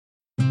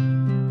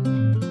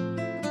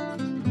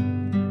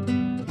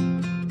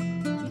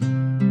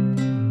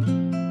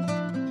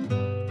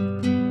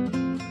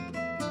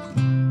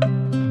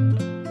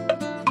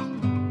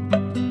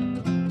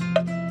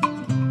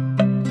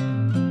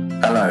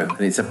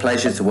and it's a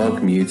pleasure to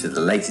welcome you to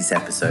the latest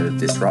episode of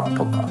Disrupt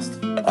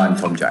Podcast. I'm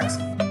Tom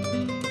Jackson.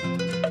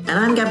 And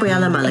I'm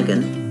Gabriella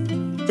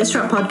Mulligan.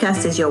 Disrupt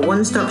Podcast is your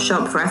one-stop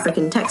shop for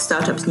African tech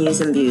startups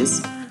news and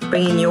views,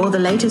 bringing you all the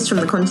latest from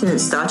the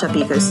continent's startup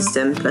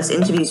ecosystem, plus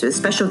interviews with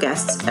special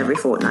guests every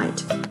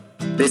fortnight.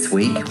 This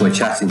week, we're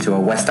chatting to a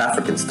West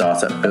African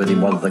startup building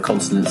one of the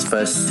continent's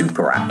first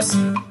super apps,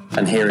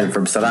 and hearing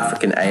from South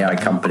African AI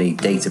company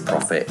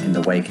Dataprofit in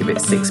the wake of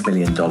its $6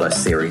 million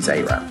Series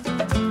A round.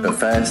 But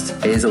first,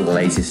 here's all the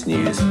latest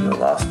news from the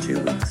last 2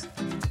 weeks.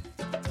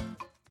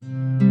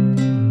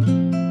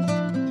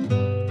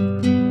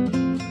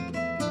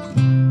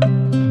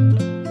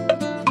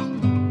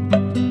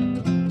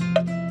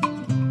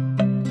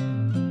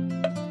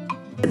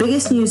 The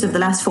biggest news of the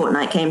last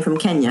fortnight came from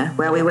Kenya,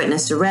 where we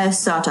witnessed a rare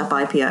startup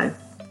IPO.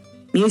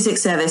 Music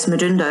service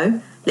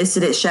Madundo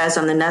listed its shares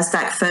on the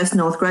Nasdaq First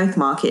North Growth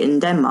Market in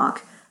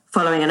Denmark,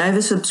 following an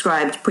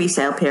oversubscribed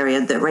pre-sale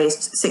period that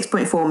raised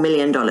 $6.4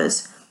 million,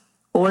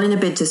 all in a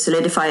bid to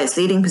solidify its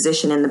leading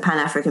position in the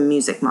Pan-African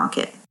music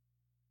market.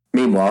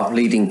 Meanwhile,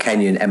 leading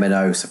Kenyan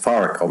MNO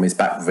Safaricom is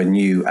back with a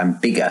new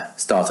and bigger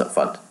startup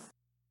fund.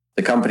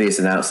 The company has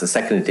announced the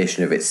second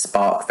edition of its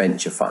Spark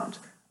Venture Fund,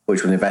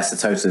 which will invest a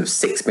total of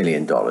 $6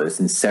 million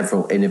in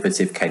several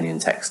innovative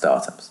Kenyan tech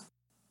startups.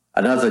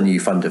 Another new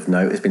fund of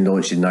note has been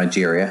launched in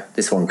Nigeria,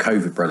 this one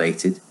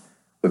COVID-related,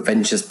 with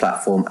ventures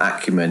platform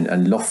Acumen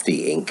and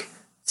Lofty Inc.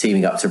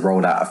 teaming up to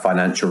roll out a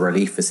financial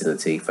relief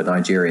facility for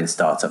Nigerian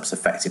startups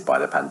affected by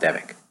the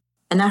pandemic.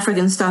 And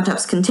African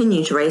startups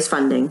continue to raise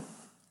funding.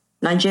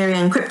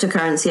 Nigerian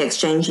cryptocurrency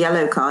exchange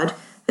Yellow Card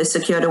has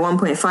secured a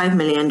 $1.5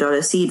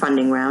 million seed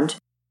funding round,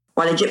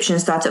 while Egyptian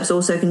startups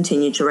also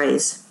continue to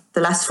raise. The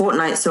last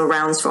fortnight saw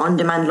rounds for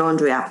on-demand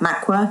laundry app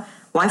Makwa,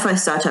 Wi-Fi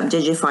startup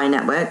Digify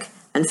Network,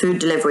 and food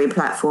delivery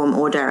platform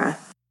Ordera.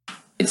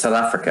 In South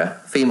Africa,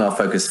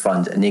 female-focused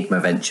fund Enigma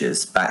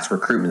Ventures backed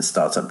recruitment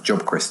startup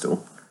Job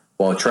Crystal,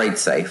 while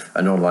TradeSafe,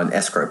 an online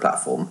escrow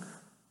platform,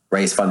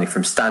 raised funding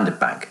from Standard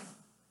Bank.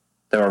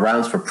 There are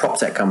rounds for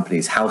PropTech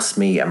companies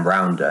HouseMe and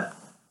Rounder,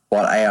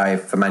 while AI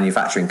for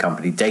manufacturing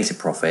company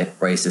Dataprofit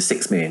raised a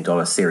 $6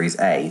 million Series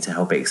A to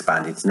help it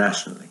expand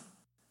internationally.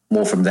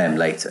 More from them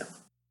later.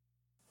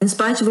 In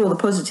spite of all the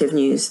positive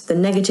news, the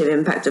negative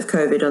impact of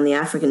COVID on the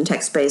African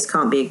tech space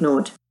can't be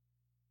ignored.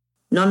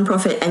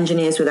 Non-profit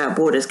Engineers Without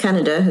Borders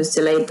Canada has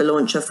delayed the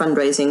launch of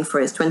fundraising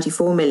for its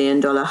 $24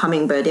 million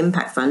Hummingbird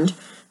Impact Fund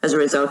as a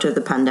result of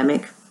the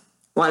pandemic,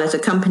 while at a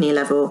company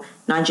level,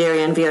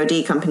 Nigerian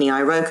VOD company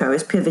iRoko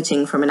is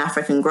pivoting from an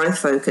African growth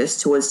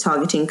focus towards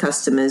targeting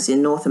customers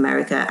in North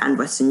America and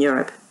Western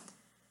Europe.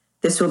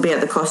 This will be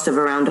at the cost of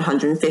around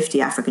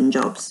 150 African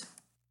jobs.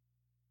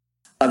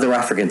 Other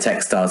African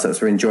tech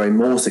startups are enjoying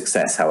more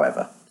success,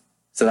 however.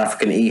 South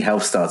African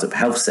e-health startup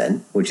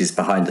HealthZen, which is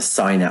behind the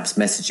Synapse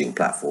messaging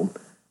platform,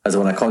 has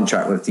won a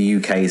contract with the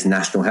UK's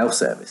National Health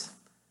Service.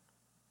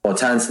 While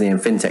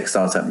Tanzanian fintech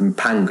startup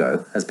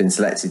Mpango has been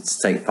selected to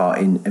take part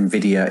in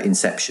NVIDIA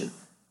Inception,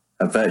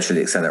 a virtual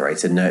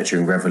accelerator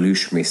nurturing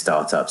revolutionary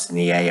startups in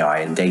the AI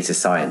and data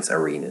science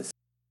arenas.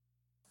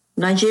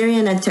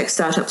 Nigerian edtech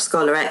startup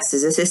ScholarX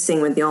is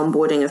assisting with the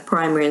onboarding of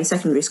primary and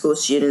secondary school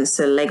students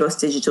to the Lagos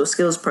Digital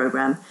Skills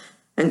Programme,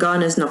 and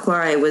Ghana's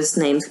Nokware was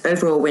named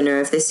overall winner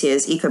of this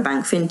year's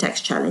EcoBank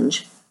FinTech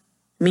Challenge.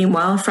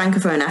 Meanwhile,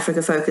 Francophone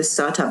Africa-focused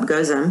startup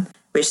Gozam,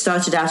 which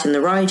started out in the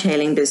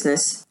ride-hailing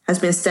business, has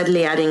been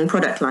steadily adding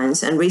product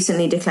lines and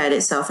recently declared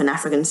itself an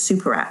African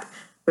super app,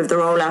 with the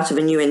rollout of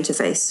a new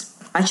interface.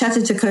 I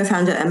chatted to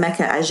co-founder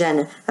Emeka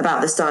Ajen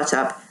about the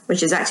startup,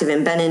 which is active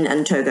in Benin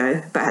and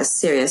Togo, but has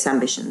serious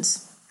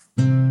ambitions.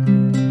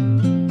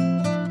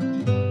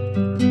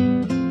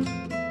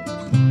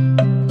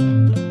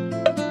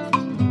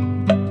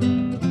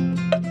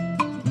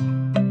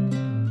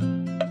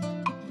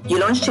 You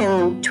launched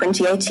in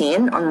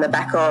 2018 on the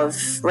back of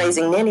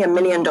raising nearly $1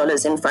 million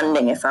in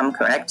funding, if I'm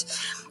correct.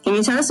 Can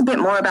you tell us a bit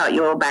more about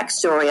your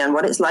backstory and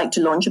what it's like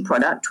to launch a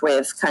product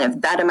with kind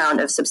of that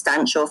amount of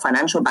substantial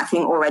financial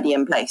backing already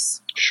in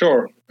place?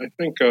 Sure. I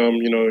think,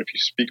 if you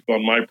speak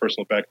about my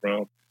personal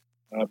background,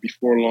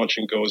 before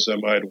launching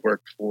Gozam, I had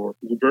worked for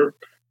Uber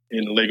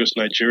in Lagos,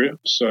 Nigeria.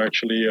 So I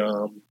actually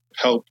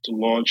helped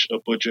launch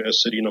Abuja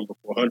as city number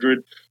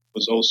 400,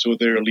 was also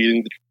there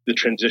leading the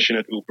transition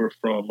at Uber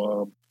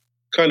from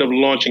kind of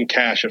launching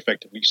Cash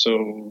effectively.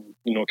 So,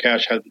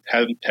 Cash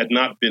had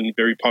not been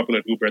very popular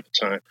at Uber at the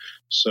time.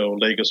 So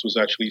Lagos was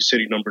actually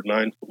city number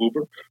 9 for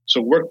Uber.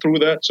 So worked through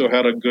that. So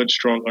had a good,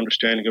 strong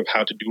understanding of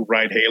how to do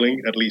ride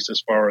hailing, at least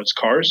as far as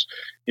cars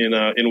in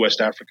West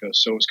Africa.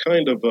 So it's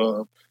kind of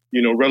a,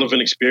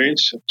 relevant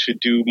experience to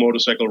do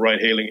motorcycle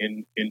ride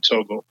hailing in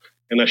Togo.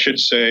 And I should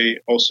say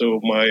also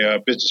my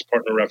business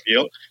partner,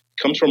 Raphael,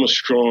 comes from a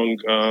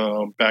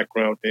strong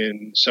background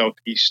in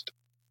Southeast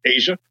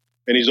Asia.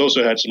 And he's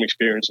also had some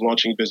experience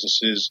launching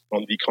businesses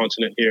on the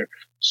continent here.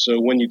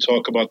 So when you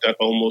talk about that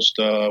almost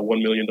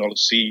 $1 million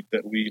seed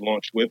that we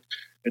launched with,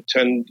 it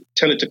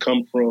tended to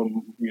come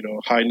from,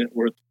 high net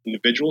worth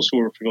individuals who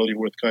are familiar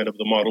with kind of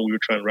the model we were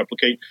trying to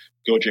replicate,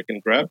 Gojek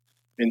and Grab.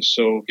 And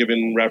so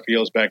given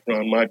Raphael's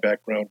background, my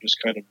background just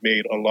kind of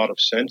made a lot of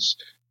sense.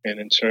 And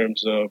in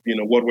terms of,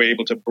 what we're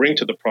able to bring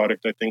to the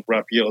product, I think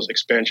Raphael's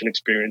expansion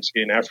experience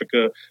in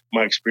Africa,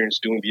 my experience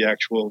doing the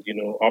actual,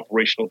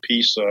 operational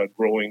piece,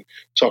 growing,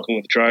 talking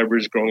with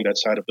drivers, growing that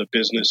side of the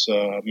business,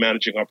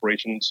 managing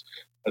operations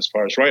as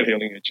far as ride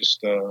hailing, it just,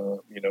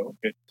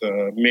 it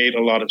made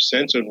a lot of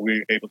sense, and we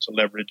were able to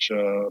leverage,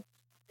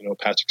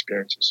 past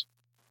experiences.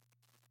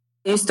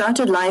 You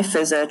started life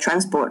as a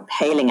transport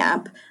hailing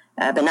app,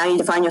 but now you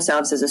define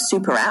yourselves as a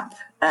super app.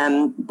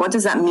 What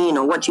does that mean,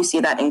 or what do you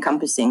see that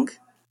encompassing?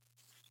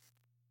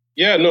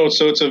 Yeah, no,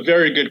 so it's a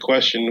very good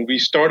question. We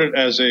started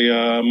as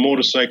a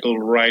motorcycle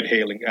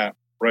ride-hailing app,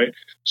 right?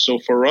 So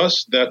for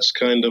us, that's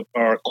kind of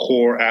our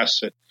core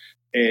asset.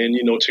 And,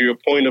 to your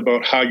point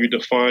about how you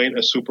define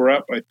a super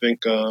app, I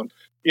think,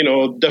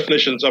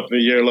 definitions up in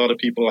the air. A lot of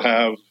people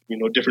have,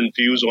 different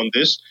views on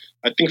this.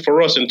 I think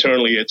for us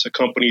internally, it's a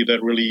company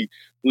that really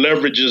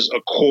leverages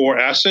a core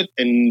asset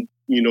and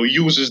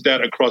uses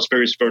that across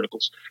various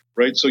verticals,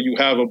 right? So you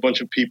have a bunch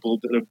of people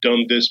that have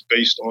done this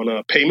based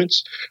on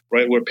payments,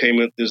 right? Where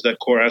payment is that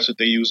core asset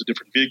they use in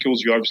different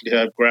vehicles. You obviously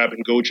have Grab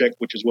and Gojek,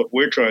 which is what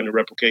we're trying to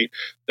replicate,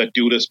 that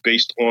do this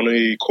based on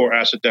a core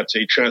asset that's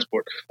a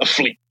transport, a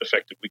fleet,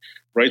 effectively,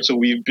 right? So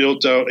we've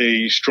built out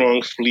a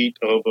strong fleet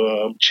of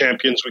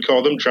champions, we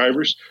call them,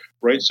 drivers,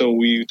 right? So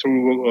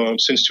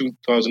since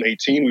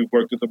 2018, we've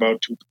worked with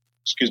about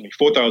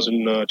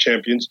 4,000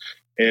 champions.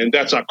 And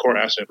that's our core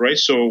asset, right?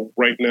 So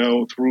right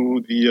now,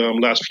 through the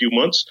last few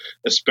months,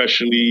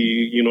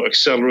 especially,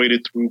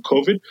 accelerated through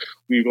COVID,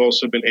 we've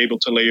also been able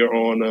to layer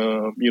on,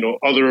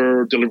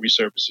 other delivery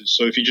services.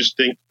 So if you just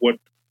think what,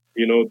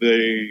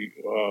 the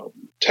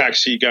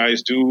taxi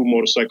guys do,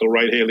 motorcycle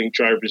ride-hailing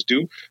drivers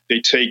do,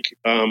 they take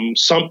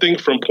something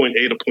from point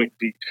A to point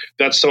B.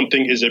 That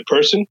something is a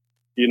person,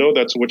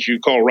 that's what you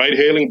call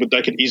ride-hailing, but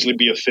that could easily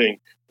be a thing,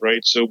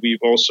 right? So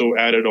we've also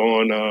added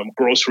on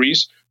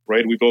groceries.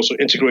 Right. We've also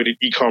integrated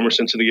e-commerce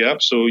into the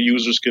app, so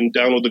users can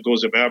download the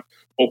GoZem app,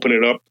 open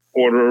it up,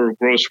 order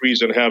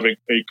groceries, and have a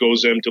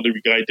GoZem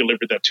delivery guy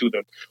deliver that to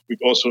them.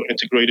 We've also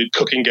integrated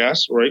cooking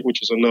gas, right,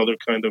 which is another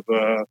kind of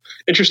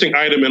interesting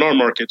item in our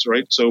markets,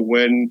 right? So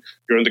when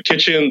you're in the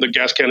kitchen, the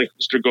gas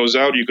canister goes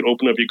out, you can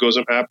open up your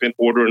GoZem app and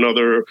order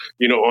another,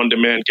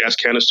 on-demand gas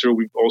canister.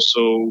 We've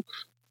also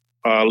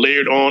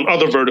layered on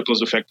other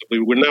verticals effectively.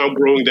 We're now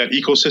growing that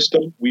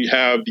ecosystem. We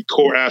have the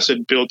core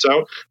asset built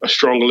out, a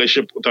strong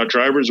relationship with our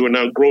drivers. We're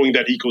now growing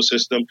that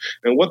ecosystem.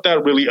 And what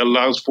that really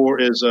allows for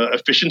is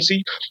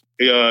efficiency,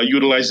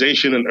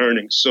 utilization, and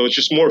earnings. So it's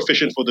just more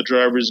efficient for the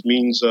drivers,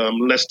 means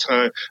less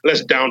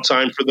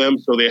downtime for them.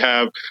 So they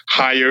have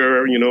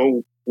higher,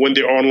 when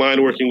they're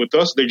online working with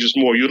us, they're just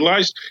more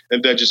utilized,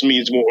 and that just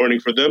means more earning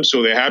for them.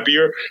 So they're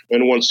happier.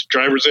 And once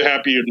drivers are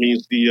happier, it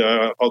means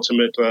the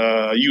ultimate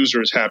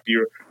user is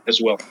happier as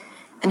well.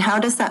 And how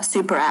does that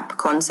super app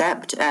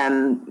concept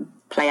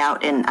play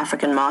out in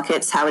African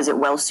markets? How is it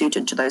well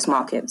suited to those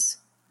markets?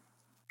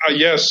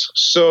 Yes.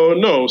 So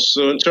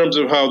in terms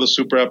of how the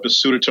super app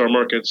is suited to our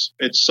markets,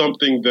 it's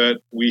something that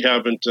we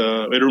haven't,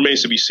 it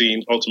remains to be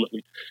seen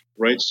ultimately,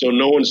 right? So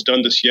no one's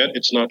done this yet.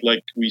 It's not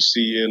like we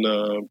see in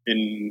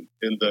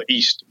the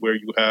East, where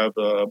you have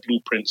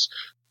blueprints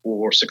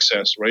for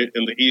success, right?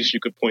 In the East,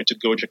 you could point to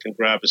Gojek and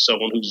Grab as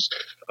someone who's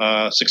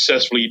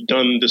successfully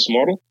done this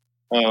model.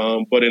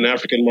 But in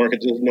African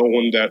markets, there's no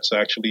one that's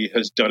actually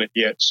has done it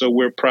yet. So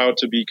we're proud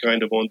to be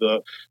kind of on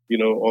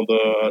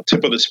the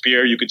tip of the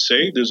spear, you could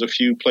say. There's a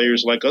few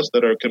players like us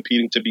that are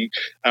competing to be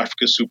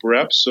Africa's super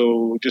app.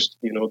 So just,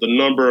 the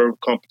number of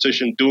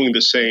competition doing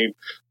the same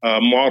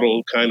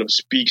model kind of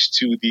speaks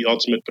to the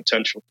ultimate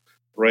potential.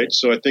 Right.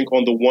 So I think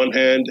on the one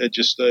hand,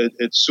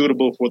 it's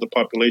suitable for the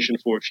population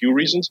for a few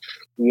reasons.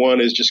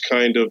 One is just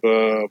kind of,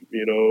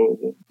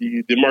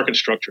 the market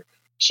structure.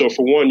 So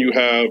for one, you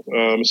have,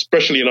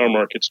 especially in our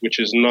markets, which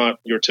is not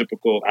your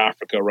typical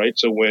Africa, right?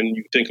 So when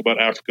you think about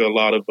Africa, a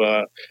lot of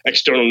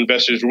external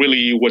investors,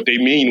 really what they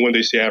mean when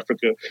they say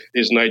Africa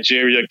is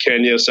Nigeria,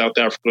 Kenya, South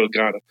Africa,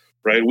 Ghana,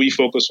 right? We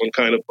focus on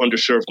kind of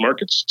underserved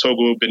markets,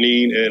 Togo,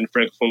 Benin, and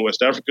Francophone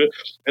West Africa.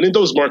 And in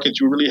those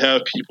markets, you really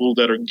have people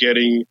that are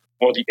getting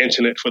on the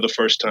internet for the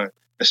first time,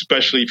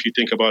 especially if you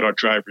think about our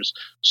drivers.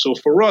 So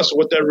for us,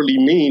 what that really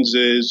means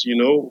is,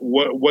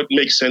 what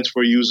makes sense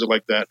for a user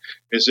like that?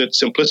 Is it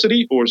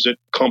simplicity or is it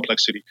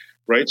complexity,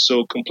 right?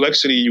 So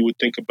complexity you would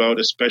think about,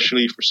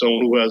 especially for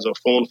someone who has a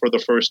phone for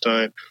the first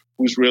time,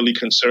 who's really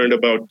concerned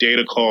about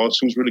data costs,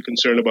 who's really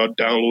concerned about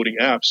downloading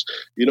apps.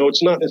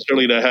 It's not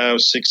necessarily to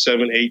have 6,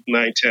 7, 8,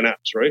 9, 10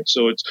 apps, right?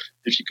 So it's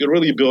if you could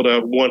really build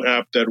out one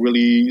app that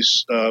really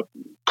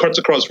cuts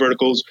across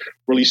verticals,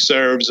 really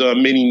serves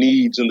many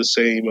needs in the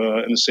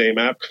same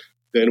app,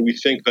 then we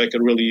think that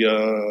could really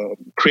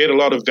create a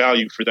lot of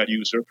value for that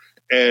user.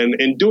 And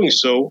in doing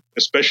so,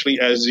 especially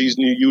as these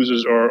new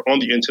users are on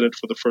the internet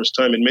for the first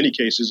time, in many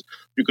cases,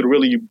 you could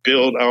really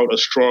build out a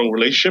strong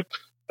relationship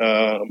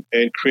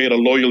and create a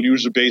loyal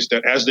user base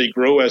that as they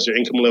grow, as their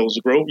income levels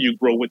grow, you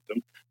grow with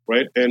them.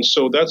 right? And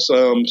so that's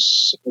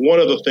one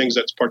of the things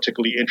that's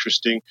particularly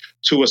interesting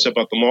to us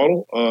about the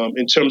model.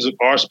 In terms of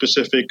our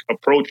specific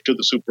approach to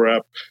the super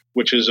app,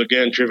 which is,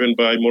 again, driven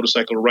by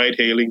motorcycle ride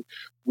hailing,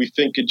 we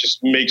think it just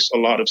makes a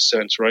lot of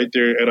sense, right?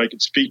 There, and I can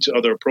speak to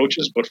other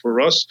approaches, but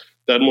for us,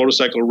 that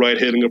motorcycle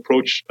ride-hailing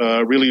approach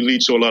really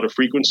leads to a lot of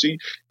frequency.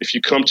 If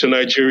you come to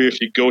Nigeria, if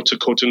you go to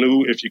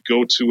Cotonou, if you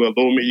go to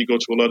Lomé, you go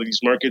to a lot of these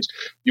markets,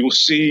 you will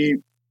see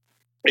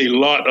a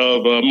lot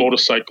of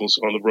motorcycles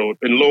on the road.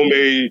 In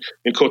Lomé,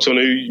 in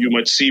Cotonou, you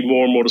might see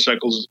more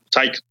motorcycle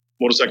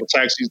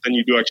taxis than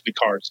you do actually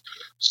cars.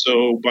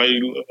 So by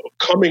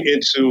coming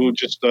into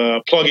just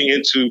plugging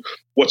into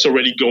what's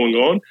already going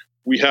on,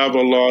 we have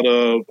a lot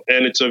of,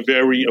 and it's a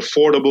very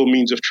affordable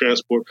means of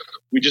transport.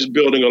 We're just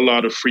building a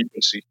lot of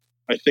frequency.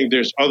 I think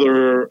there's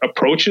other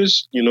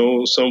approaches. You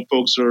know, some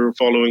folks are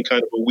following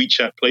kind of a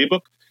WeChat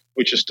playbook,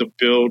 which is to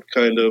build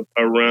kind of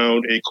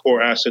around a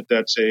core asset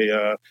that's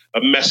a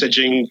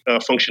messaging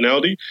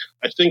functionality.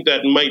 I think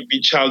that might be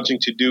challenging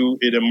to do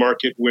in a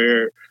market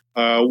where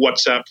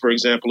WhatsApp, for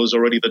example, is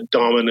already the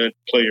dominant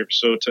player.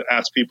 So to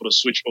ask people to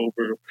switch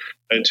over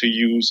and to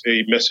use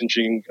a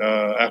messaging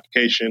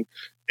application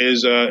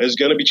is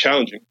going to be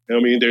challenging. I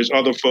mean, there's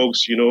other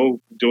folks, you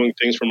know, doing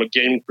things from a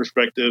gaming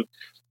perspective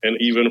and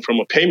even from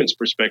a payments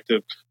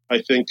perspective.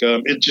 I think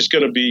it's just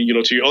going to be, you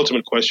know, to your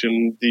ultimate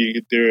question,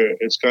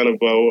 it's kind of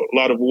a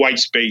lot of white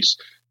space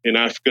in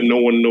Africa. No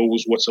one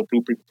knows what's a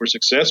blueprint for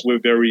success.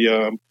 We're very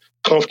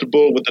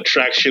comfortable with the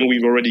traction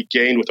we've already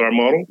gained with our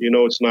model. You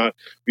know,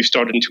 we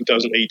started in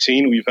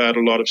 2018. We've had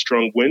a lot of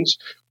strong wins.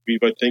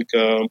 We've, I think,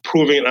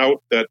 proven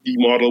out that the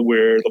model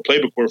where the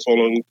playbook we're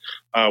following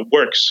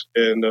works.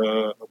 And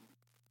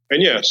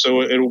yeah,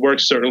 so it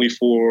works certainly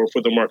for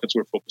the markets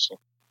we're focused on.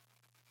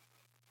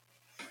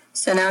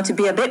 So now, to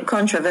be a bit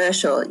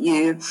controversial,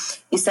 you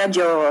said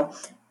you're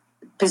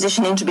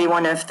positioning to be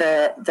one of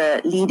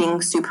the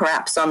leading super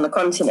apps on the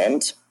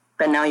continent,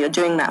 but now you're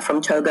doing that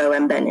from Togo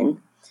and Benin.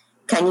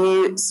 Can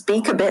you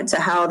speak a bit to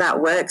how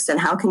that works and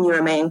how can you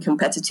remain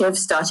competitive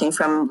starting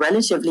from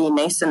relatively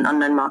nascent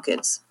unknown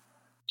markets?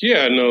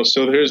 Yeah, no.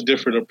 So there's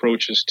different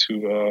approaches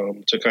to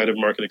kind of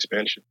market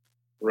expansion,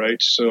 right?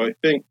 So I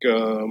think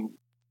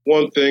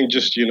one thing,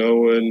 just, you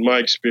know, in my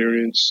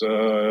experience,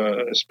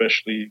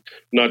 especially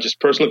not just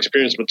personal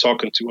experience, but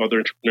talking to other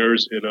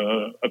entrepreneurs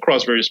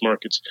across various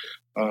markets.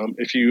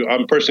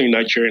 I'm personally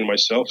Nigerian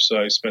myself,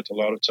 so I spent a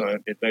lot of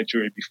time in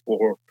Nigeria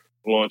before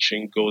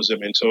launching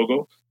GoZem in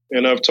Togo.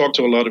 And I've talked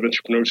to a lot of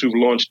entrepreneurs who've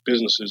launched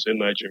businesses in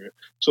Nigeria.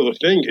 So the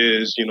thing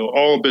is, you know,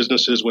 all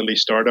businesses, when they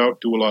start out,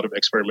 do a lot of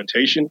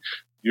experimentation.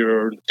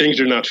 Things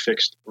are not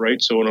fixed,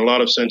 right? So in a lot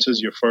of senses,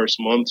 your first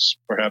months,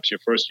 perhaps your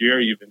first year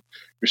even,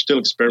 you're still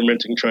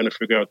experimenting, trying to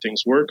figure out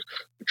things work.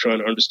 You're trying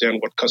to understand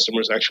what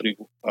customers actually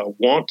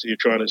want. You're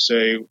trying to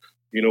say,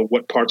 you know,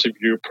 what parts of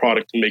your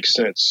product make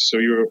sense. So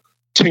you're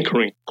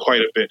tinkering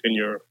quite a bit in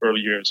your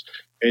early years.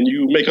 And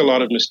you make a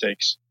lot of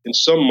mistakes. In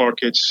some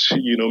markets,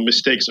 you know,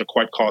 mistakes are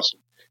quite costly.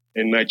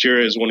 And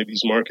Nigeria is one of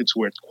these markets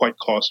where it's quite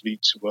costly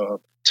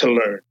to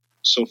learn.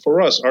 So for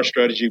us, our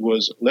strategy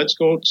was, let's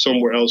go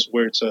somewhere else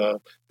where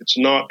it's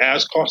not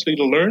as costly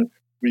to learn.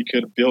 We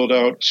could build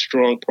out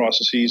strong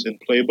processes and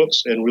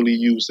playbooks and really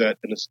use that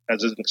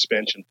as an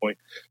expansion point.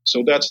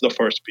 So that's the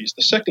first piece.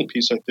 The second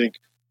piece, I think,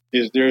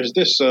 is there's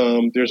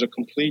a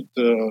complete,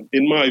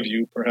 in my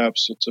view,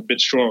 perhaps it's a bit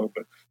strong,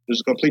 but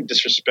there's a complete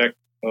disrespect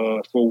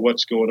for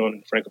what's going on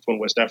in Francophone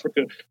West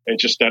Africa and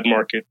just that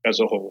market as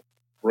a whole.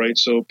 Right.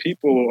 So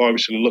people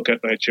obviously look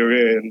at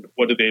Nigeria, and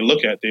what do they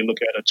look at? They look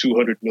at a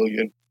 200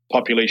 million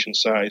population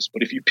size.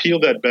 But if you peel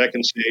that back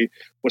and say,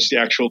 what's the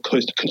actual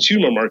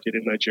consumer market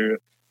in Nigeria?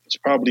 It's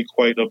probably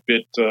quite a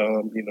bit,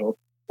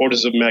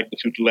 orders of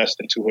magnitude less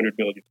than 200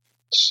 million.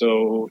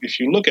 So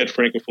if you look at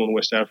Francophone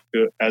West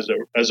Africa as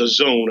a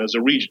zone, as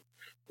a region,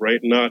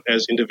 right, not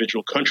as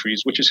individual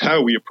countries, which is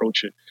how we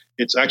approach it,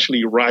 it's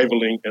actually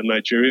rivaling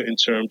Nigeria in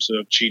terms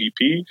of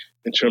GDP,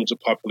 in terms of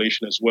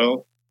population as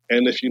well.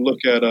 And if you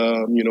look at,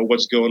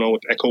 what's going on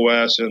with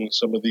ECOWAS and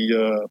some of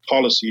the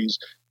policies,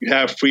 you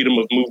have freedom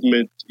of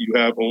movement. You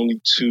have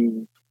only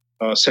two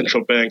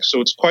central banks.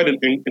 So it's quite an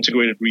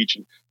integrated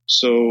region.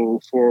 So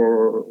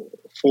for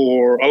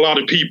a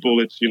lot of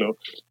people,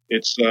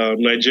 it's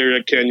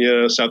Nigeria,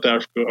 Kenya, South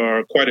Africa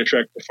are quite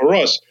attractive. For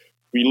us,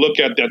 we look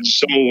at that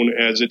zone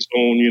as its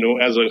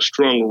own, as a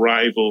strong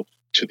rival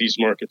to these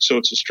markets. So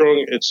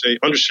it's a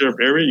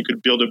underserved area. You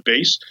could build a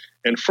base.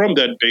 And from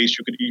that base,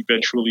 you could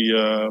eventually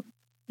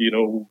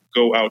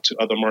go out to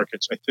other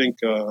markets. I think,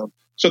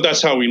 so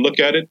that's how we look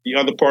at it. The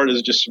other part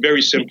is just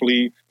very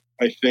simply,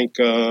 I think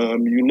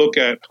you look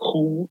at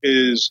who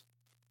is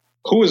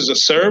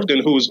served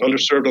and who is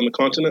underserved on the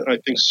continent. I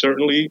think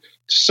certainly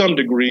to some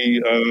degree,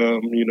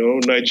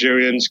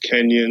 Nigerians,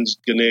 Kenyans,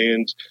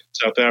 Ghanaians,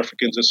 South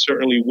Africans are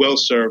certainly well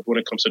served when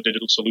it comes to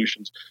digital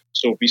solutions.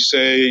 So if we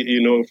say,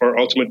 if our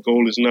ultimate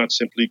goal is not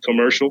simply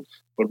commercial,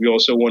 but we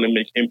also want to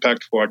make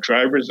impact for our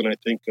drivers. And I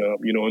think,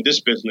 in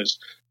this business,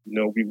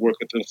 we work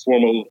with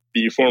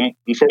the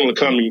informal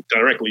economy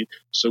directly.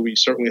 So we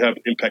certainly have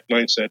an impact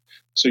mindset.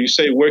 So you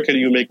say, where can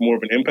you make more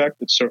of an impact?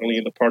 It's certainly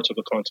in the parts of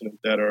the continent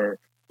that are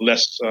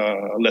less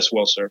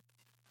well served.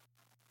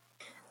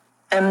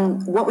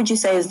 What would you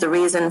say is the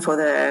reason for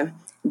the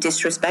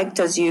disrespect,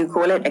 as you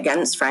call it,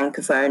 against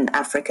Francophone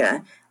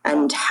Africa?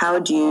 And how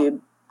do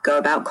you go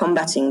about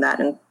combating that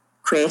and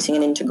creating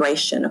an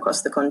integration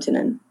across the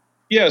continent?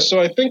 Yeah, so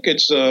I think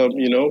it's,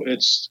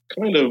 it's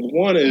kind of,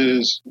 one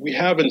is we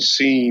haven't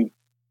seen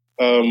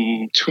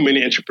too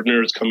many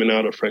entrepreneurs coming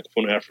out of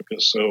Francophone Africa.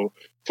 So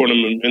from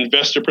an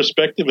investor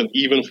perspective, and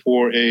even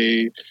for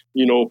a,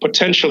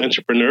 potential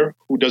entrepreneur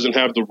who doesn't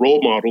have the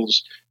role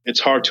models,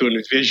 it's hard to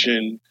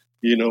envision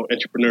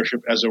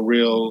entrepreneurship as a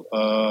real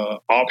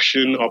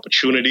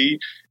opportunity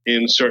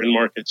in certain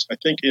markets. I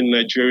think in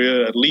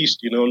Nigeria, at least,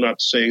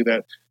 not saying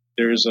that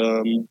there's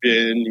been,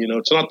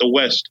 it's not the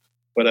West,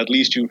 but at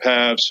least you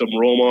have some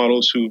role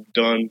models who've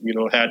done,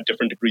 had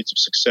different degrees of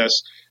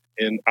success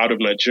out of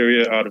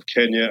Nigeria, out of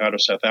Kenya, out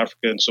of South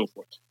Africa, and so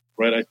forth.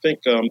 Right? I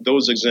think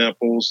those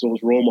examples, those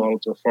role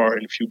models are far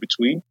and few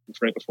between in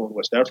Francophone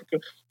West Africa.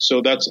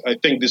 So I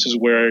think this is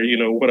where,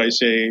 what I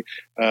say,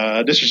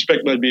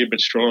 disrespect might be a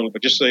bit strong,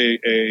 but just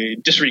a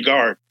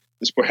disregard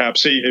is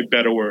perhaps a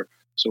better word.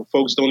 So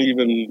folks don't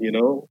even,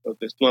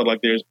 it's not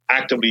like they're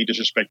actively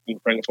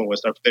disrespecting Francophone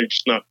West Africa. They're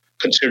just not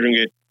considering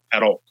it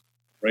at all.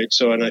 Right.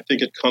 So, and I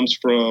think it comes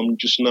from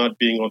just not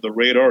being on the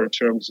radar in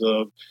terms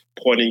of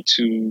pointing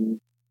to,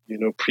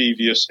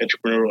 previous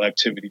entrepreneurial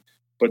activity.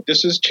 But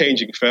this is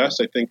changing fast.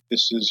 I think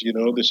this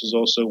is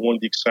also one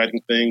of the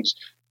exciting things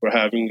for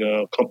having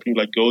a company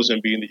like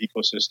GoZam be in the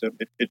ecosystem.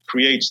 It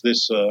creates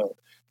this,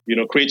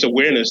 creates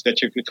awareness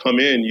that you could come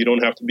in. You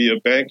don't have to be a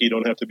bank. You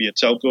don't have to be a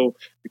telco.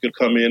 You could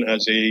come in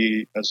as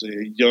a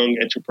young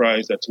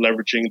enterprise that's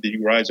leveraging the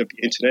rise of the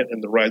internet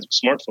and the rise of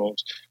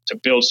smartphones to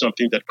build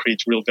something that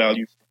creates real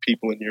value for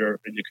people in your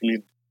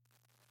community.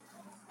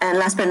 And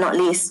last but not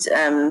least,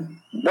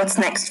 what's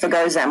next for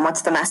GoZam?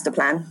 What's the master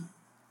plan?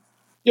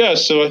 Yeah,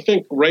 so I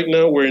think right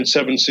now we're in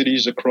 7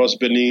 cities across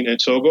Benin and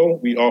Togo.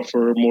 We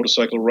offer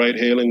motorcycle ride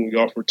hailing. We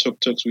offer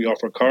tuk-tuks. We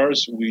offer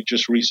cars. We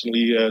just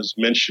recently, as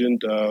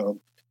mentioned,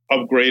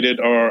 upgraded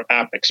our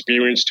app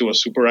experience to a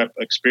super app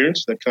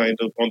experience that kind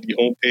of on the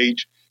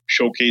homepage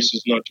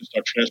showcases not just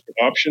our transport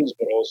options,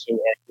 but also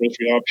our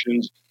grocery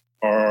options,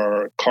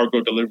 our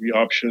cargo delivery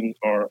option,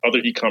 our other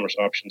e-commerce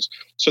options.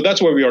 So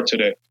that's where we are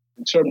today.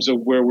 In terms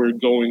of where we're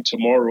going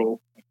tomorrow,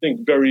 I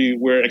think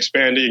we're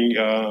expanding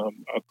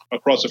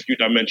across a few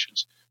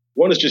dimensions.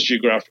 One is just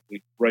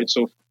geographically, right?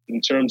 So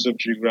in terms of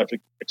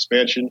geographic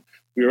expansion,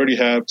 we already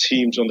have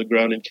teams on the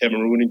ground in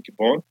Cameroon and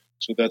Gabon.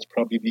 So that's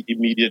probably the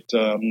immediate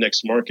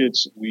next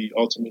markets. We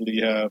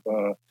ultimately have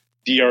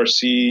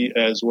DRC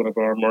as one of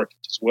our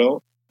markets as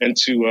well. And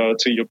to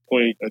your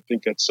point, I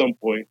think at some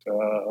point,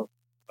 I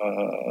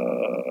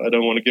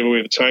don't want to give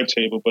away the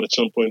timetable, but at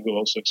some point we'll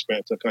also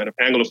expand to kind of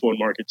Anglophone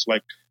markets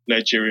like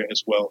Nigeria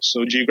as well.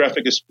 So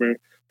geographic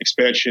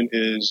expansion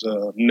is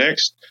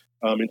next.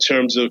 In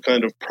terms of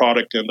kind of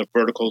product and the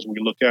verticals we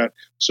look at.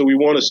 So we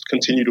want to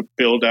continue to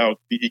build out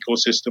the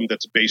ecosystem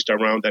that's based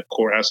around that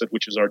core asset,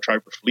 which is our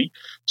driver fleet.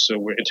 So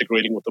we're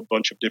integrating with a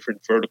bunch of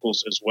different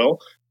verticals as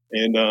well.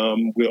 And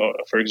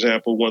for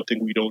example, one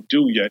thing we don't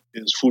do yet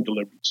is food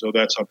delivery. So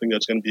that's something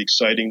that's going to be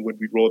exciting when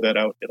we roll that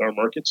out in our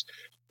markets.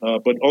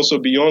 But also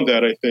beyond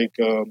that, I think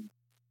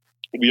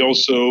we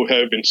also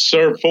have been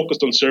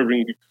focused on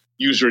serving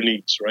user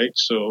needs, right?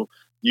 So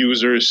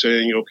users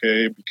saying,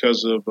 okay,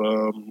 because of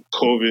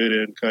COVID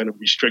and kind of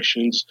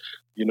restrictions,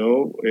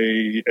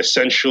 a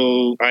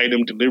essential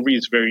item delivery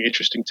is very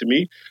interesting to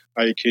me.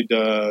 I could,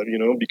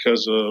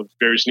 because of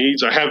various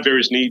needs, I have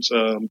various needs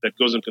that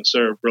GoZam can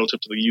serve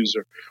relative to the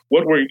user.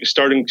 What we're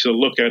starting to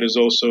look at is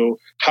also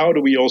how do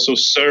we also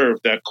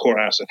serve that core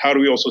asset? How do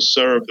we also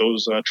serve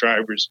those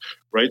drivers,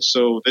 right?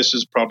 So this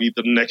is probably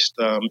the next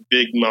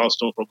big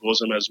milestone for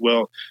GoZam as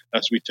well,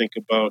 as we think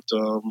about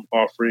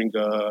offering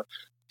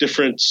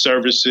different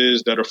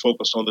services that are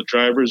focused on the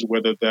drivers,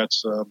 whether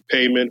that's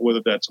payment,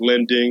 whether that's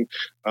lending,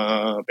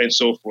 and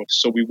so forth.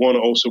 So we want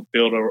to also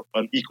build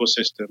an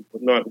ecosystem.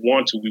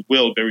 We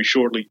will very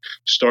shortly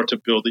start to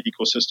build the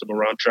ecosystem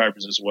around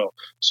drivers as well.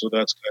 So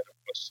that's kind of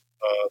what's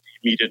the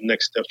immediate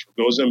next steps for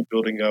GoZam,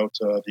 building out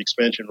the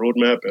expansion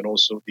roadmap and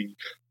also the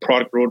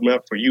product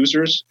roadmap for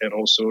users and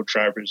also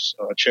drivers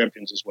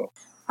champions as well.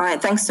 All right,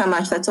 thanks so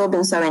much. That's all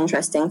been so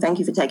interesting. Thank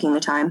you for taking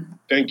the time.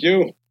 Thank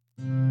you.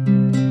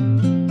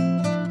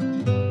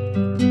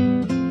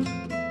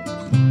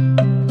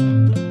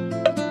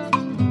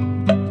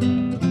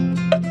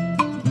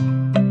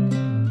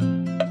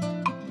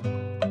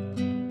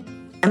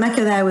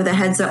 Emeka there with a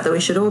heads up that we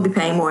should all be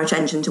paying more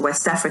attention to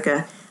West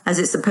Africa, as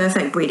it's the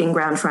perfect breeding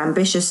ground for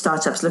ambitious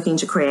startups looking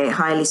to create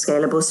highly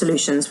scalable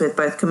solutions with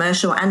both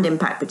commercial and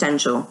impact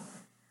potential.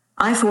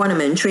 I, for one,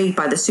 am intrigued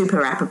by the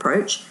super app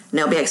approach, and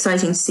it'll be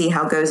exciting to see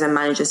how GoZam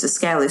manages to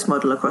scale this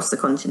model across the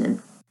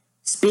continent.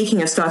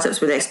 Speaking of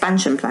startups with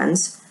expansion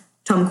plans,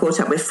 Tom caught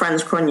up with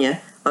Frans Cronje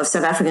of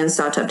South African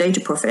startup Data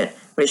Profit,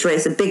 which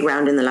raised a big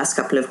round in the last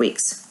couple of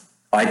weeks.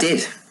 I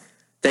did.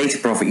 Data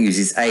Profit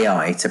uses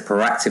AI to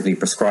proactively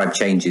prescribe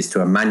changes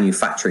to a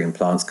manufacturing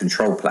plant's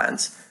control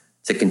plans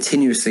to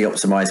continuously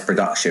optimize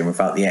production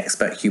without the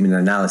expert human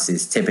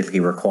analysis typically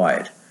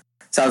required.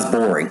 Sounds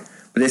boring,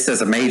 but this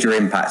has a major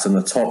impact on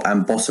the top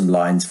and bottom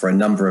lines for a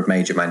number of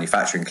major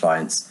manufacturing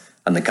clients,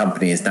 and the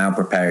company is now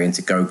preparing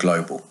to go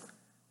global.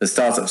 The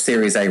startup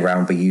Series A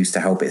round will be used to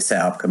help it set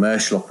up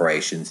commercial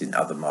operations in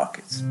other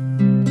markets.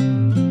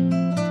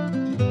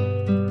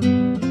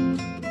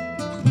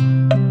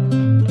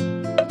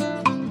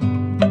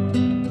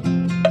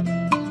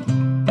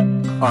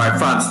 All right,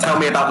 Frans, tell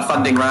me about the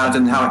funding round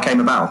and how it came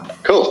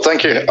about. Cool,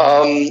 thank you.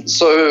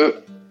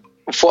 So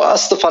for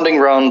us, the funding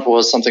round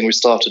was something we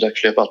started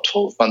actually about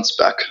 12 months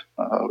back.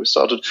 We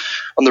started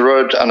on the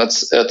road, and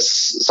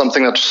it's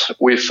something that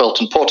we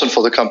felt important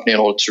for the company in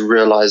order to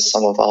realize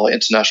some of our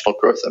international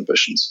growth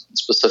ambitions,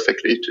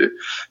 specifically to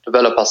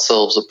develop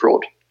ourselves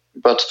abroad.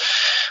 But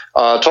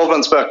 12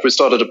 months back, we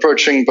started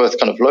approaching both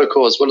kind of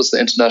local as well as the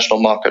international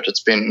market.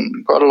 It's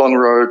been quite a long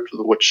road,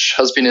 which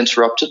has been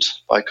interrupted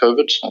by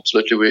COVID.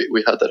 Absolutely,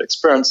 we had that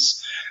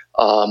experience.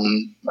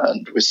 And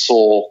we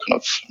saw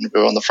we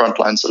were on the front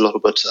lines a little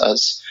bit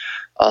as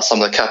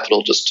some of the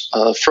capital just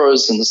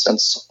froze in the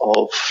sense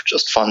of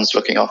just funds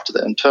looking after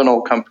the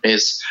internal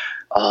companies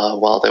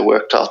while they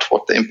worked out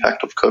what the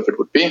impact of COVID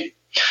would be.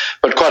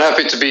 But quite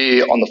happy to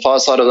be on the far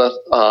side of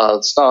that.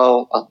 It's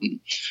now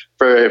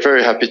very,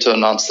 very happy to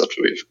announce that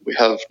we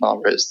have now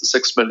raised the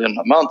 6 million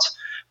amount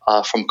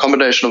from a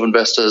combination of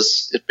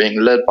investors, it being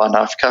led by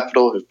Knife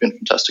Capital, who've been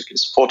fantastically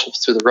supportive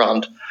through the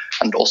round,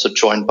 and also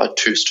joined by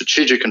 2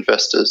 strategic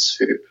investors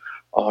who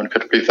are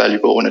incredibly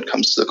valuable when it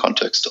comes to the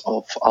context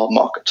of our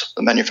market,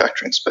 the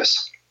manufacturing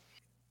space.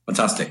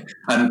 Fantastic.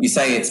 You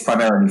say it's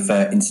primarily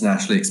for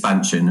international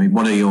expansion. I mean,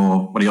 what are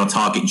your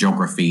target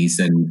geographies,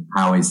 and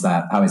how is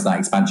that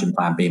expansion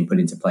plan being put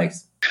into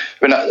place?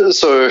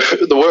 So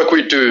the work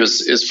we do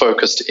is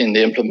focused in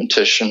the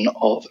implementation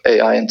of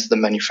AI into the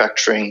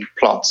manufacturing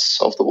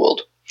plants of the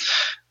world.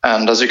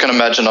 And as you can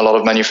imagine, a lot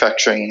of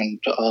manufacturing and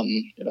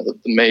the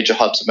major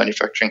hubs of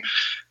manufacturing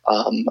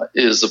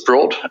is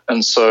abroad.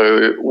 And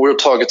so we're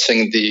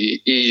targeting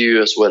the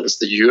EU as well as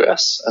the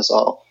US as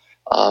our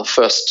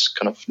first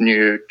kind of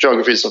new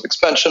geographies of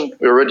expansion.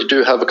 We already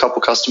do have a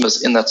couple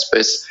customers in that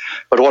space,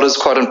 but what is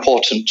quite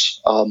important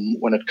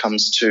when it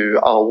comes to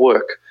our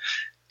work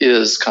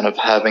is kind of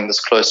having this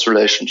close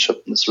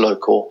relationship and this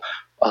local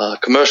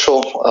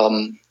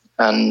commercial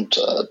and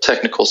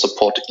technical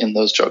support in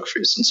those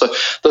geographies. And so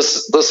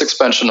this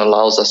expansion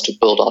allows us to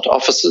build out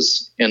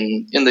offices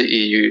in the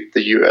EU,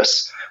 the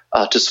US,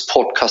 to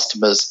support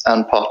customers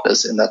and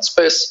partners in that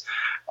space,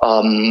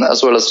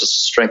 as well as to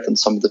strengthen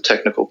some of the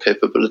technical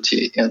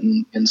capability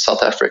in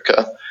South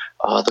Africa,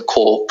 the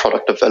core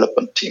product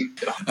development team.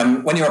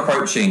 When you're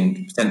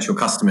approaching potential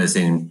customers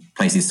in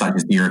places such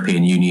as the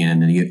European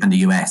Union and the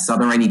US, are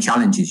there any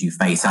challenges you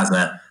face as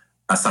a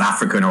South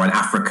African or an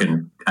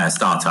African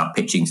startup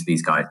pitching to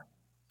these guys?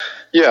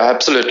 Yeah,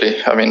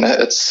 absolutely. I mean,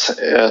 it's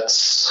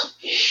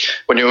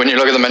when you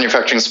look at the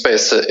manufacturing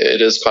space,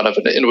 it is kind of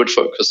an inward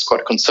focused, quite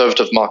a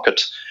conservative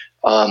market.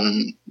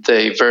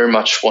 They very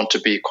much want to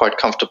be quite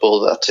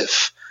comfortable that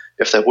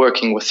if they're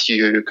working with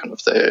you, kind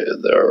of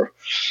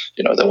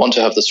they want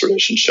to have this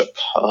relationship.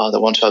 They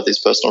want to have these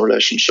personal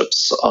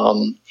relationships.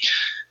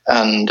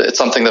 And it's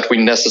something that we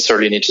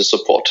necessarily need to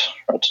support.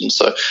 Right? And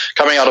so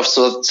coming out of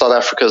South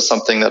Africa is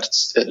something that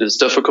it is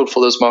difficult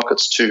for those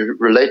markets to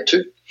relate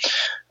to.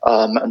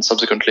 And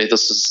subsequently,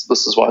 this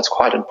is why it's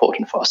quite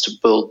important for us to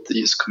build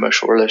these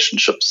commercial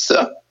relationships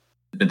there.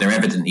 But they're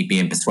evidently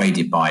being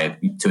persuaded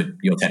to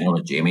your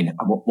technology. I mean,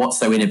 what's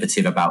so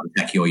innovative about the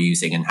tech you're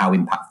using, and how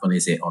impactful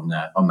is it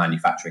on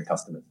manufacturing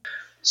customers?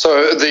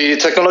 So the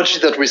technology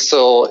that we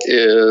sell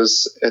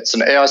it's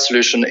an AI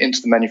solution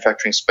into the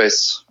manufacturing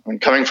space. I mean,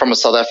 coming from a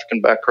South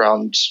African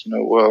background,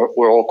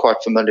 we're all quite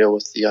familiar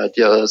with the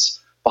ideas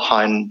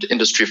behind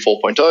Industry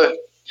 4.0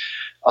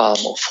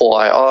 or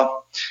 4IR.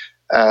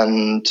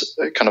 And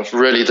kind of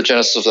really the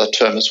genesis of that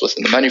term is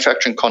within the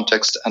manufacturing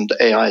context, and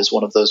AI is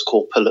one of those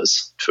core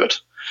pillars to it.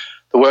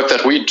 The work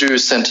that we do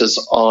centers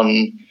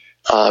on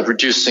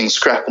reducing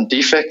scrap and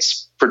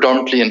defects,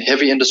 predominantly in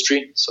heavy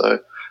industry, so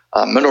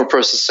mineral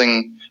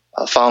processing,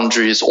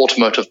 foundries,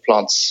 automotive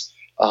plants.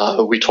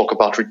 We talk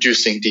about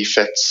reducing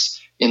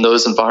defects in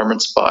those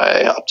environments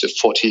by up to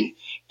 40%.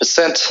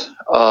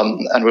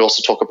 And we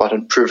also talk about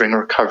improving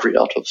recovery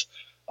out of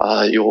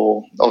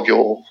your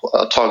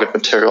target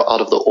material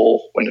out of the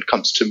ore when it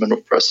comes to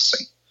mineral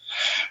processing.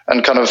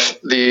 And kind of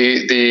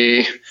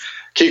the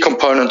key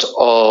component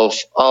of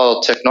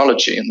our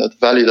technology and the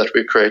value that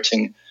we're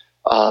creating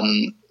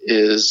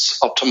is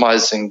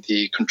optimizing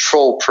the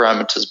control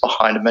parameters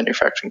behind a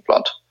manufacturing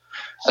plant.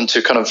 And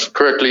to kind of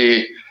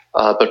correctly,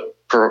 but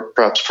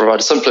perhaps provide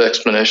a simpler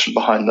explanation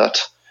behind that,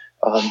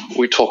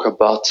 we talk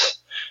about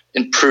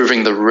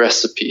improving the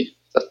recipe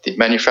that the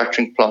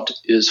manufacturing plant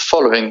is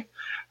following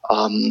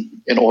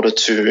in order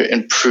to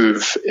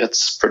improve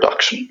its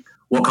production.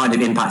 what kind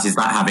of impact is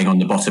that having on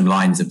the bottom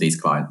lines of these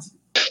clients?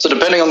 So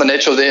depending on the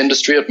nature of the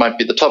industry, it might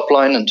be the top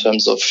line in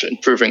terms of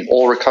improving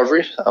ore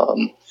recovery, or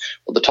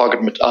the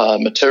target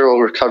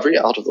material recovery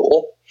out of the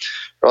ore,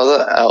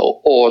 rather,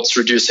 or it's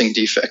reducing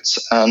defects.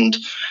 And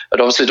it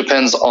obviously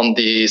depends on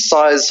the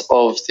size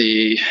of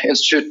the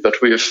institute,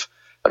 but we've,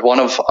 at one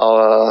of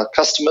our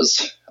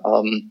customers,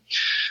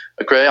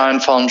 a grey iron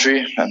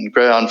foundry, and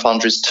grey iron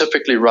foundries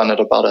typically run at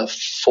about a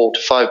 4 to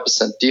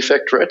 5%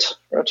 defect rate,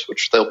 right,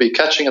 which they'll be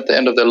catching at the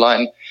end of their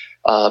line,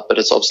 but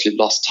it's obviously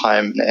lost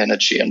time and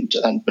energy and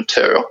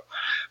material.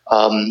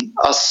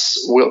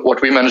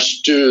 What we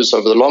managed to do is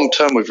over the long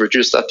term, we've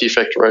reduced that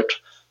defect rate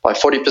by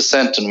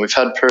 40%, and we've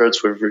had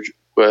periods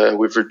where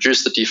we've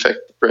reduced the defect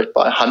rate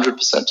by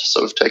 100%,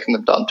 so we've taken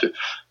them down to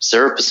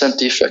 0%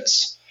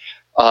 defects.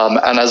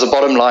 And as a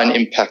bottom line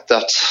impact,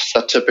 that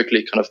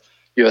typically kind of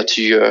year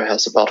to year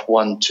has about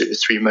 $1 to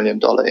 $3 million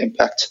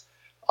impact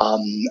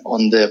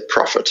on their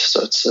profit.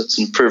 So it's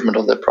an improvement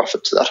of their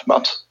profit to that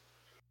amount.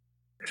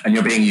 And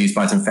you're being used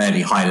by some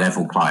fairly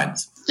high-level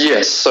clients.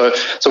 Yes, so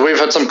we've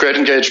had some great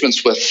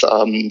engagements with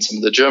some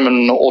of the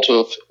German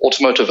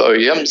automotive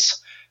OEMs.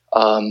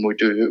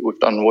 We've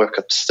done work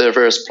at their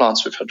various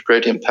plants. We've had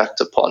great impact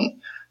upon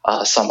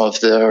some of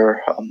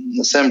their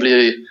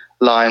assembly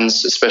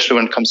lines, especially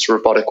when it comes to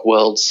robotic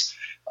welds.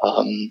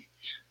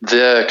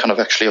 They're kind of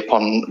actually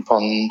upon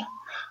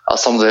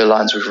some of their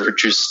lines, we've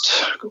reduced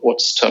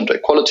what's termed a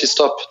quality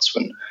stop. It's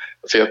when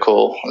a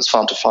vehicle is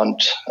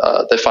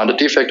they find a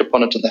defect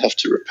upon it and they have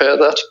to repair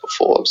that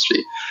before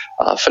obviously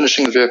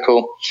finishing the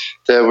vehicle.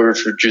 There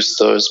we've reduced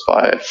those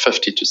by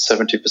 50 to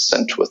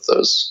 70% with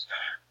those.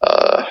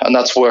 And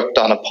that's work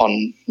done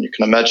upon, you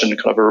can imagine,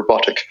 kind of a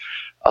robotic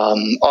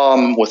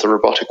arm with a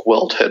robotic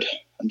weld head,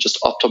 and just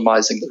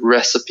optimizing the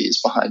recipes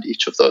behind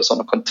each of those on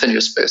a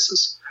continuous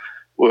basis.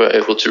 We're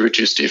able to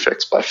reduce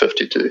defects by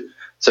 50 to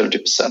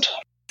 70%.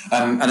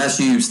 And as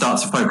you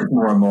start to focus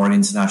more and more on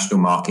international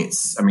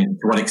markets, I mean,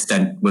 to what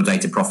extent will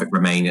Data Profit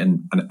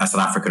remain a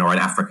South African or an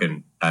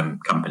African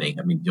company?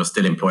 I mean, you're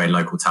still employing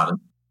local talent.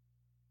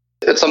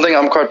 It's something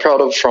I'm quite proud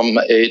of from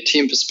a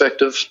team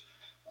perspective.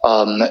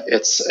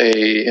 It's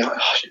a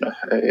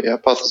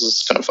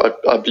hypothesis kind of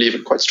I believe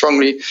in quite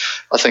strongly.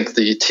 I think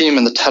the team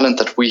and the talent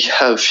that we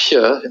have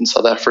here in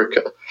South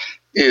Africa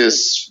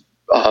is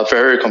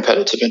very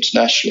competitive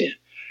internationally.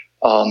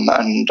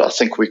 And I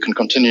think we can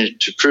continue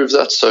to prove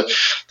that. So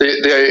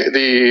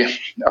the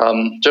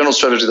general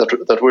strategy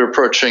that we're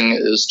approaching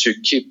is to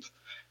keep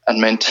and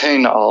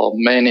maintain our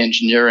main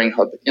engineering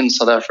hub in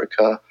South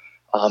Africa.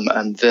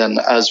 And then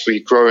as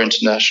we grow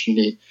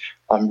internationally,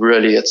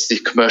 really it's the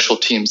commercial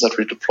teams that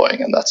we're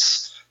deploying. And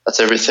that's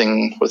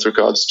everything with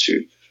regards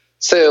to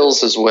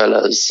sales as well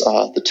as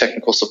the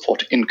technical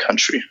support in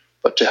country.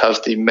 But to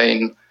have the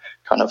main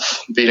kind of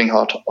beating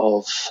heart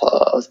of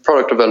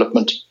product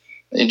development,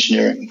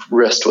 engineering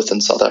rest within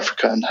South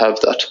Africa and have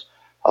that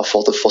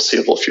for the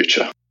foreseeable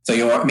future. So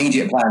your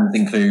immediate plans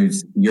include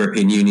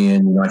European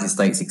Union, United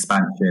States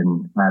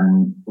expansion.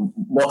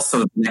 What's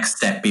sort of the next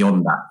step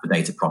beyond that for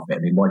Data Profit? I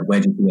mean, where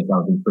do you see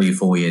yourself in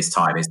 3-4 years'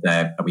 time?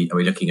 Are we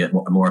looking at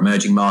more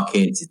emerging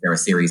markets? Is there a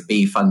Series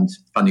B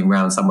funding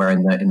round somewhere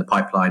in the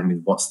pipeline? I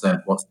mean, what's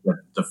the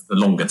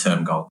longer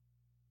term goal?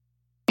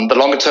 The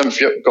longer-term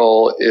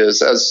goal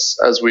is,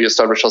 as we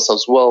establish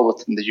ourselves well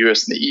within the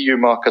US and the EU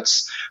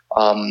markets,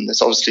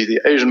 there's obviously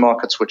the Asian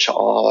markets, which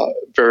are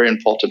very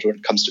important when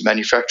it comes to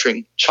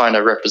manufacturing.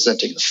 China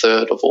representing a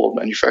third of all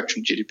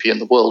manufacturing GDP in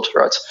the world,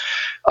 right?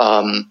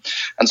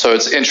 And so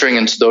it's entering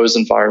into those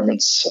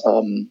environments,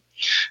 and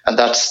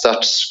that's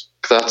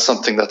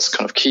something that's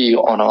kind of key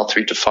on our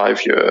 3 to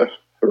 5 year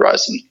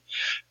horizon.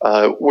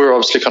 We're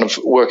obviously kind of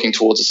working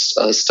towards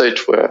a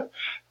state where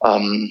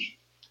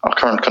our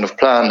current kind of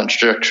plan and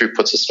trajectory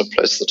puts us in a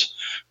place that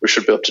we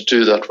should be able to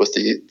do that with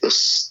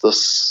this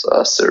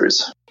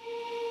series.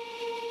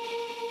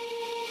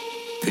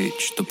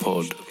 Pitch the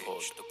pod.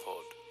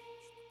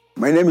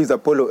 My name is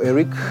Apollo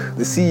Eric,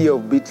 the CEO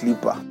of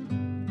BitLeaper.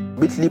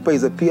 BitLeaper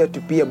is a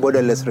peer-to-peer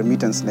borderless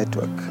remittance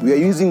network. We are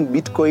using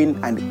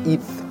Bitcoin and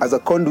ETH as a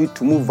conduit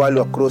to move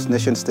value across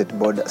nation-state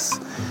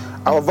borders.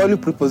 Our value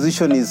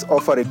proposition is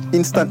offering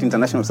instant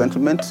international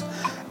settlement,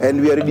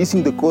 and we are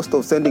reducing the cost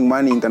of sending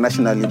money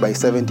internationally by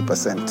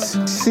 70%.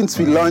 Since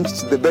we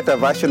launched the beta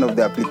version of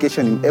the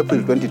application in April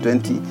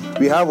 2020,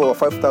 we have over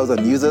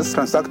 5,000 users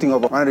transacting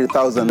over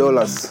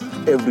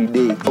 $100,000 every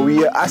day.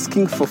 We are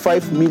asking for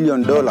 $5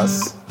 million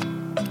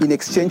in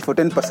exchange for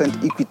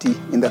 10% equity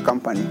in the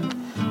company.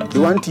 We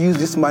want to use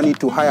this money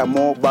to hire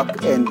more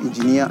back-end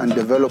engineers and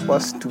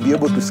developers to be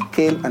able to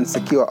scale and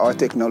secure our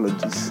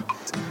technologies.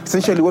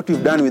 Essentially, what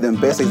we've done with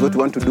M-Pesa is what we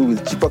want to do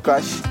with Chipper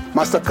Cash,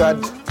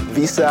 MasterCard,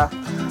 Visa,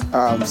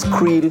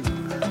 Skrill,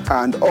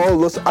 and all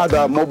those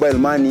other mobile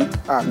money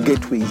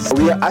gateways.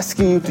 We are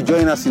asking you to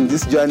join us in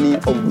this journey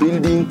of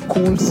building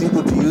cool,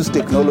 simple-to-use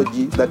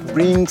technology that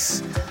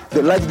brings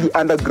the largely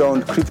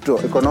underground crypto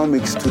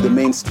economics to the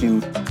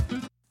mainstream.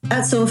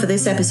 That's all for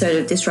this episode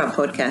of Disrupt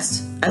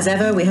Podcast. As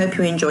ever, we hope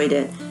you enjoyed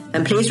it.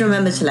 And please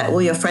remember to let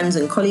all your friends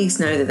and colleagues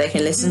know that they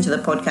can listen to the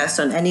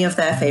podcast on any of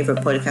their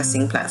favourite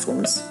podcasting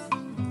platforms.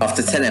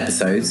 After 10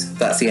 episodes,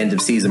 that's the end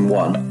of season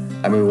 1,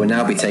 and we will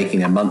now be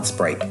taking a month's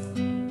break.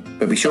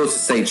 But be sure to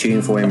stay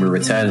tuned for when we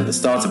return at the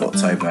start of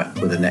October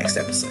with the next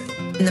episode.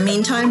 In the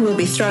meantime, we'll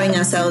be throwing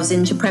ourselves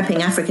into prepping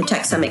Africa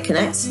Tech Summit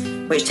Connects,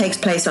 which takes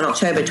place on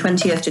October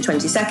 20th to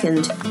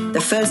 22nd,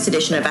 the first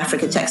edition of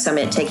Africa Tech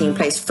Summit taking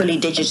place fully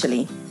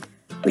digitally.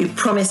 We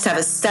promise to have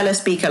a stellar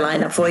speaker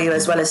lineup for you,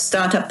 as well as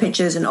startup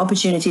pitches and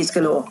opportunities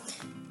galore.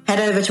 Head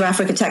over to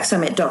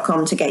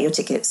africatechsummit.com to get your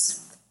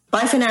tickets.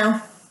 Bye for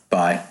now. Bye.